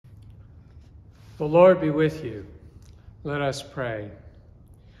The Lord be with you. Let us pray.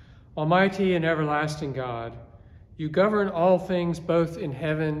 Almighty and everlasting God, you govern all things both in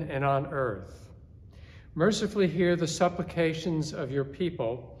heaven and on earth. Mercifully hear the supplications of your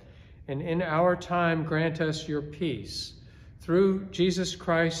people, and in our time grant us your peace, through Jesus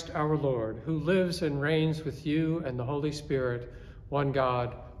Christ our Lord, who lives and reigns with you and the Holy Spirit, one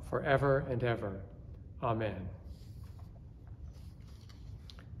God, forever and ever. Amen.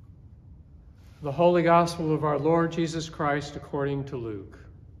 The Holy Gospel of our Lord Jesus Christ according to Luke.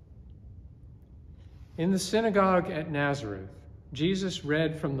 In the synagogue at Nazareth, Jesus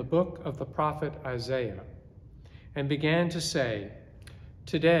read from the book of the prophet Isaiah and began to say,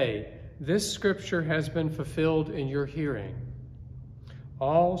 "Today, this scripture has been fulfilled in your hearing."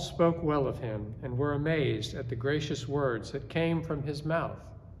 All spoke well of him and were amazed at the gracious words that came from his mouth.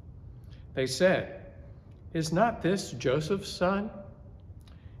 They said, "Is not this Joseph's son?"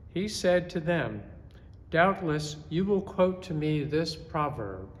 He said to them, "Doubtless you will quote to me this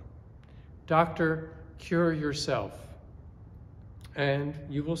proverb, 'Doctor, cure yourself.' And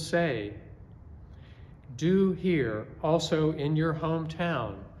you will say, 'Do here also in your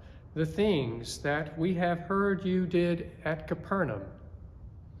hometown the things that we have heard you did at Capernaum.'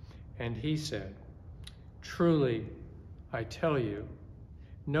 And he said, 'Truly, I tell you,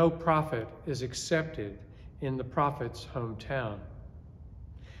 no prophet is accepted in the prophet's hometown.'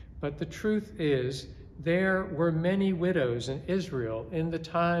 But the truth is, there were many widows in Israel in the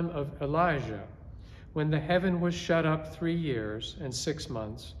time of Elijah, when the heaven was shut up 3 years and 6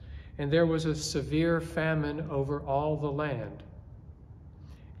 months, and there was a severe famine over all the land.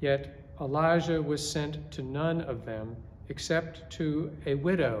 Yet Elijah was sent to none of them except to a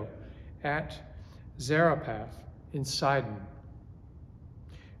widow at Zarephath in Sidon.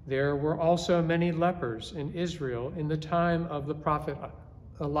 There were also many lepers in Israel in the time of the prophet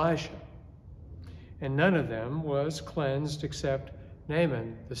Elisha, and none of them was cleansed except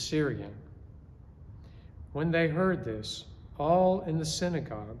Naaman the Syrian." When they heard this, all in the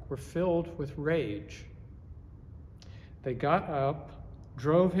synagogue were filled with rage. They got up,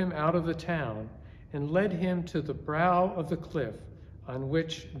 drove him out of the town, and led him to the brow of the cliff on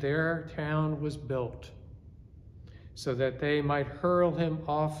which their town was built, so that they might hurl him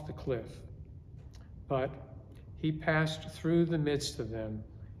off the cliff. But he passed through the midst of them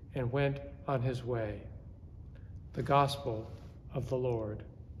and went on his way. The Gospel of the Lord.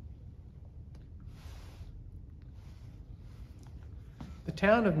 The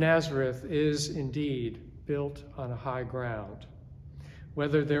town of Nazareth is indeed built on a high ground.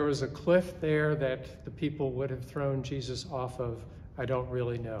 Whether there was a cliff there that the people would have thrown Jesus off of, I don't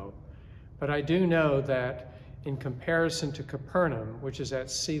really know. But I do know that in comparison to Capernaum, which is at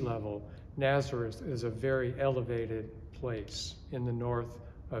sea level, Nazareth is a very elevated place in the north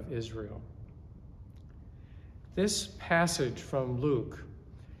of Israel. This passage from Luke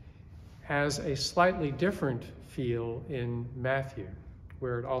has a slightly different feel in Matthew,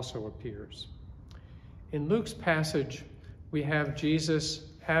 where it also appears. In Luke's passage, we have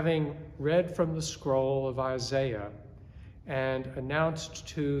Jesus having read from the scroll of Isaiah and announced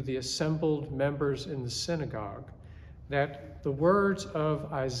to the assembled members in the synagogue that the words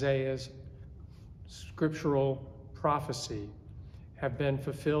of Isaiah's scriptural prophecy have been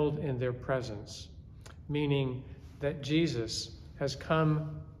fulfilled in their presence, meaning that Jesus has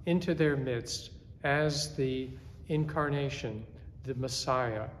come into their midst as the incarnation, the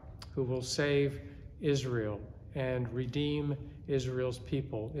Messiah, who will save Israel and redeem Israel's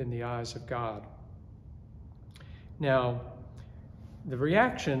people in the eyes of God. Now, the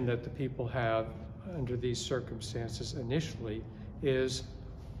reaction that the people have under these circumstances initially is,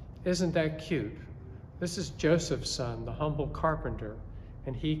 "Isn't that cute? This is Joseph's son, the humble carpenter,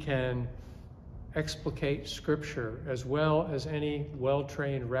 and he can explicate scripture as well as any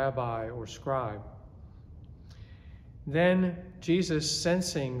well-trained rabbi or scribe." Then Jesus,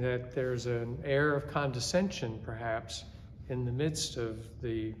 sensing that there's an air of condescension, perhaps, in the midst of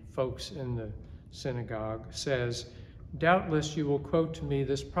the folks in the synagogue, says, "Doubtless you will quote to me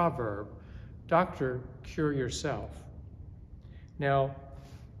this proverb, 'Doctor, cure yourself.'" Now,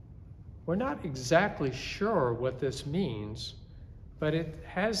 we're not exactly sure what this means, but it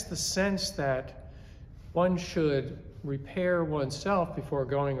has the sense that one should repair oneself before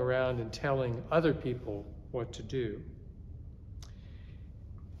going around and telling other people what to do.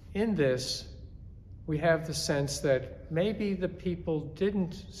 In this, we have the sense that maybe the people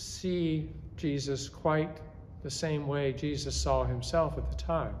didn't see Jesus quite the same way Jesus saw himself at the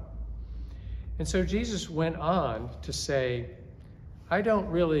time. And so Jesus went on to say, "I don't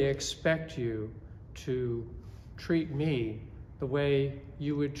really expect you to treat me the way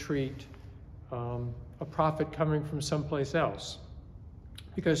you would treat a prophet coming from someplace else,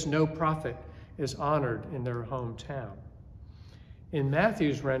 because no prophet is honored in their hometown. In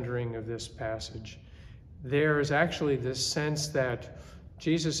Matthew's rendering of this passage, there is actually this sense that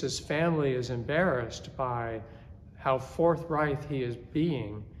Jesus' family is embarrassed by how forthright he is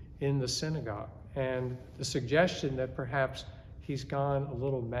being in the synagogue, and the suggestion that perhaps he's gone a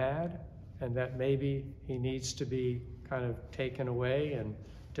little mad and that maybe he needs to be kind of taken away and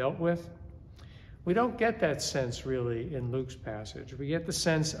dealt with. We don't get that sense really in Luke's passage. We get the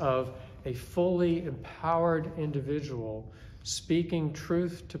sense of a fully empowered individual speaking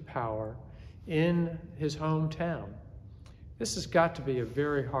truth to power in his hometown. This has got to be a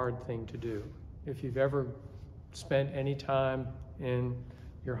very hard thing to do. If you've ever spent any time in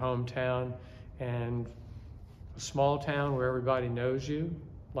your hometown and a small town where everybody knows you,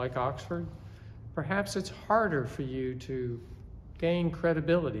 like Oxford, perhaps it's harder for you to gain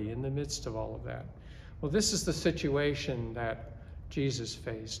credibility in the midst of all of that. Well, this is the situation that Jesus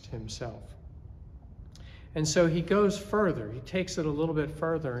faced himself. And so he goes further. He takes it a little bit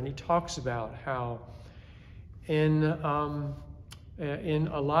further, and he talks about how in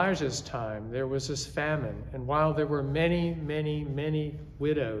Elijah's time, there was this famine. And while there were many, many, many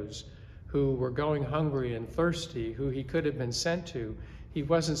widows who were going hungry and thirsty, who he could have been sent to, he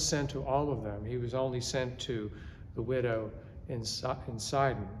wasn't sent to all of them. He was only sent to the widow in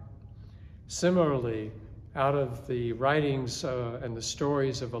Sidon. Similarly, out of the writings and the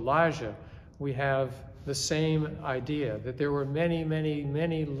stories of Elijah, we have the same idea, that there were many, many,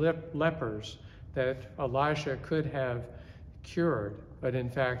 many lepers that Elisha could have cured, but in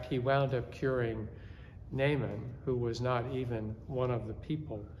fact he wound up curing Naaman, who was not even one of the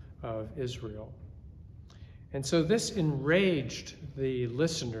people of Israel. And so this enraged the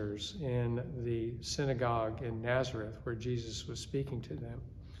listeners in the synagogue in Nazareth where Jesus was speaking to them.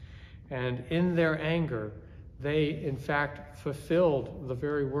 And in their anger, they in fact fulfilled the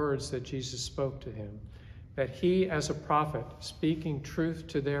very words that Jesus spoke to him, that he as a prophet speaking truth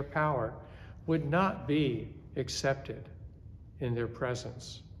to their power would not be accepted in their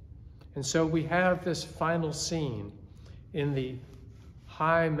presence. And so we have this final scene in the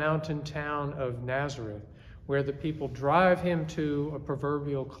high mountain town of Nazareth, where the people drive him to a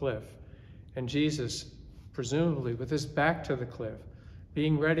proverbial cliff, and Jesus, presumably with his back to the cliff,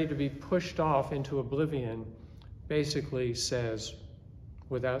 being ready to be pushed off into oblivion, basically says,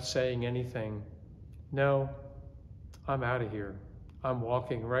 without saying anything, "No, I'm out of here. I'm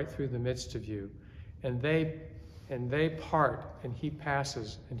walking right through the midst of you." And they part, and he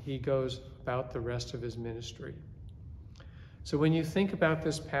passes, and he goes about the rest of his ministry. So when you think about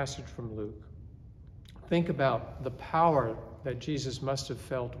this passage from Luke, think about the power that Jesus must have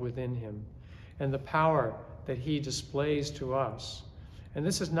felt within him and the power that he displays to us. And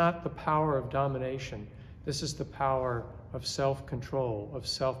this is not the power of domination. This is the power of self-control, of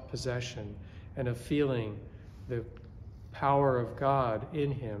self-possession, and of feeling the power of God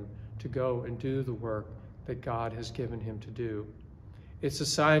in him to go and do the work that God has given him to do. It's a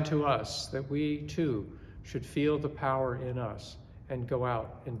sign to us that we too should feel the power in us and go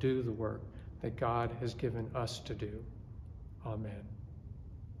out and do the work that God has given us to do. Amen.